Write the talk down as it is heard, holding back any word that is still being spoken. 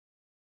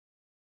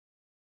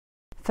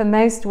For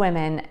most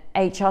women,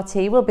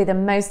 HRT will be the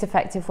most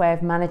effective way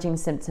of managing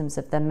symptoms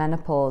of their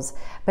menopause,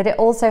 but it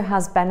also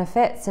has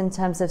benefits in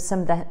terms of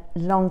some of the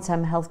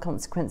long-term health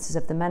consequences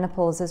of the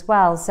menopause as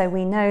well. So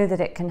we know that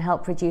it can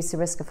help reduce the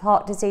risk of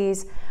heart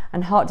disease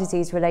and heart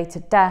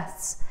disease-related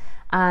deaths,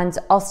 and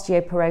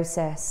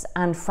osteoporosis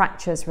and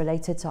fractures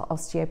related to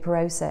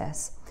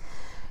osteoporosis.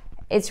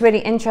 It's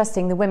really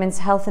interesting, the Women's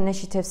Health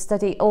Initiative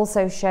study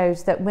also showed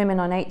that women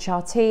on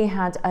HRT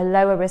had a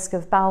lower risk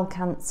of bowel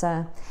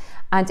cancer,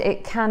 and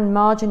it can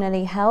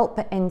marginally help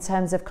in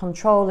terms of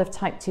control of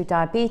type 2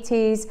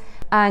 diabetes,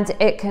 and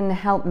it can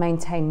help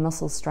maintain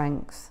muscle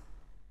strength.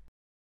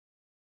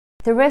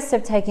 The risks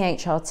of taking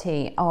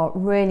HRT are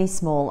really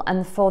small,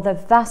 and for the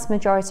vast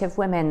majority of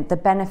women, the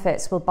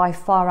benefits will by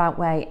far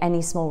outweigh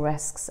any small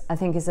risks, I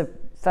think is a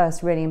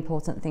first really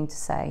important thing to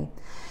say.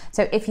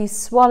 So if you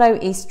swallow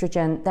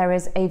estrogen, there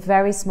is a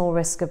very small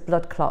risk of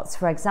blood clots,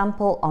 for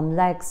example, on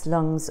legs,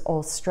 lungs,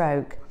 or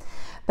stroke.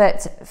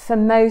 But for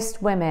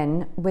most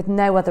women with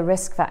no other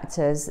risk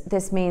factors,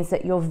 this means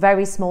that your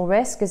very small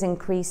risk is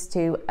increased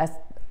to a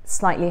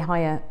slightly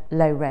higher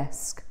low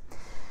risk.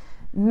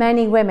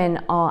 Many women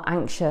are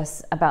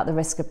anxious about the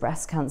risk of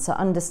breast cancer,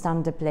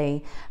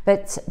 understandably,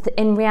 but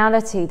in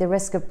reality, the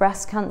risk of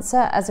breast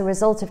cancer as a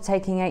result of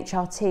taking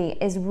HRT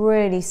is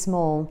really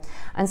small,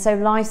 and so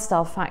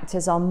lifestyle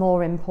factors are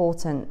more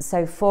important.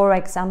 So, for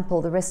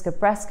example, the risk of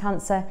breast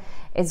cancer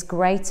is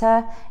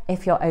greater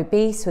if you're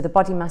obese with a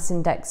body mass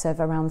index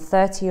of around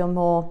 30 or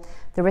more.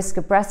 The risk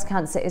of breast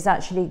cancer is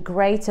actually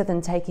greater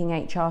than taking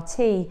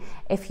HRT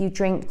if you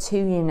drink 2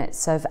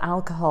 units of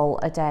alcohol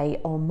a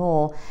day or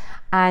more.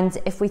 And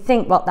if we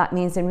think what that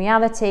means in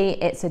reality,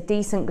 it's a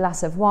decent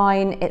glass of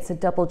wine, it's a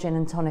double gin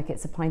and tonic,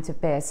 it's a pint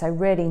of beer, so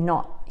really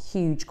not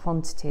huge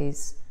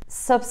quantities.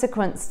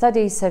 Subsequent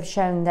studies have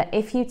shown that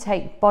if you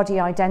take body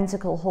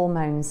identical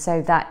hormones, so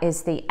that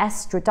is the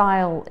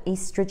estradiol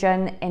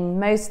estrogen in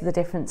most of the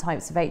different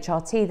types of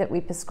HRT that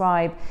we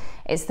prescribe,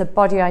 it's the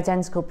body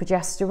identical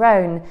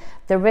progesterone,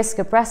 the risk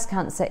of breast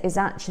cancer is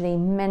actually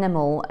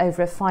minimal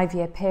over a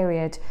 5-year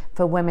period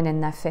for women in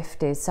their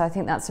 50s. So I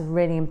think that's a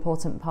really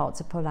important part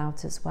to pull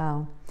out as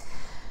well.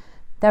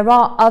 There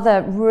are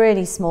other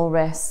really small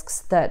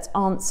risks that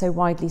aren't so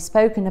widely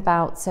spoken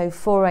about. So,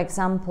 for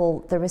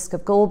example, the risk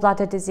of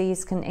gallbladder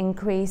disease can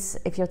increase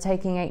if you're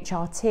taking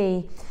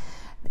HRT.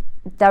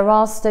 There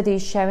are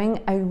studies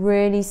showing a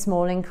really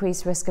small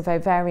increased risk of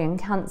ovarian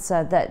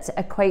cancer that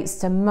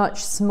equates to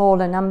much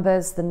smaller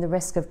numbers than the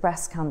risk of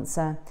breast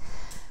cancer.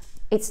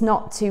 It's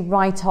not to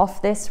write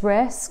off this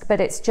risk,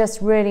 but it's just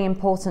really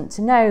important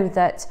to know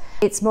that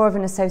it's more of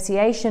an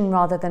association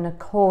rather than a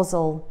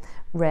causal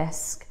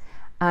risk.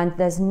 And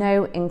there's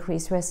no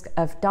increased risk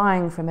of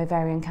dying from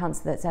ovarian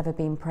cancer that's ever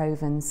been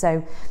proven.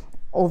 So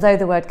although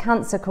the word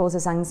cancer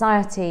causes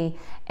anxiety,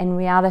 in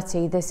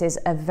reality, this is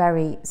a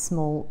very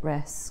small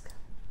risk.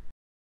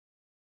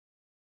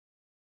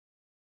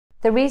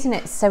 The reason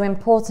it's so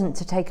important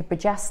to take a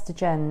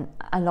progestogen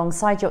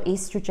alongside your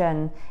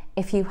estrogen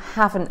if you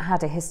haven't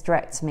had a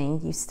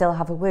hysterectomy, you still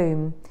have a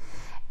womb,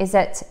 is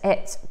that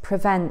it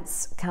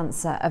prevents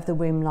cancer of the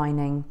womb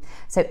lining.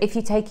 So if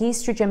you take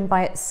estrogen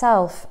by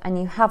itself and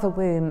you have a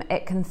womb,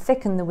 it can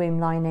thicken the womb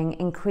lining,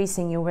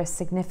 increasing your risk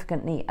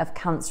significantly of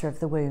cancer of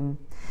the womb.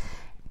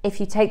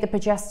 If you take the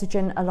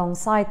progestogen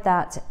alongside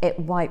that, it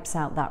wipes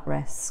out that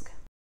risk.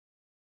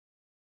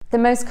 The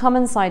most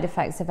common side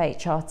effects of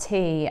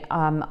HRT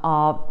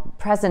are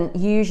present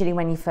usually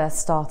when you first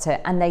start it,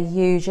 and they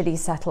usually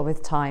settle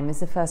with time, is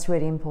the first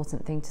really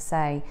important thing to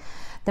say.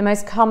 The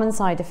most common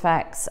side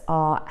effects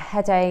are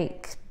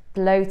headache,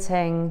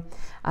 bloating,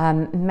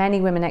 many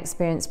women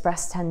experience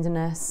breast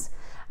tenderness,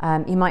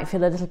 you might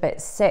feel a little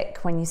bit sick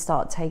when you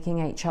start taking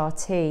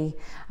HRT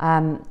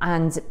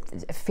and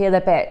feel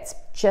a bit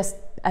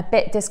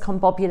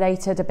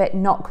discombobulated, a bit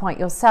not quite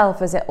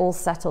yourself as it all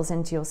settles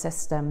into your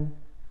system.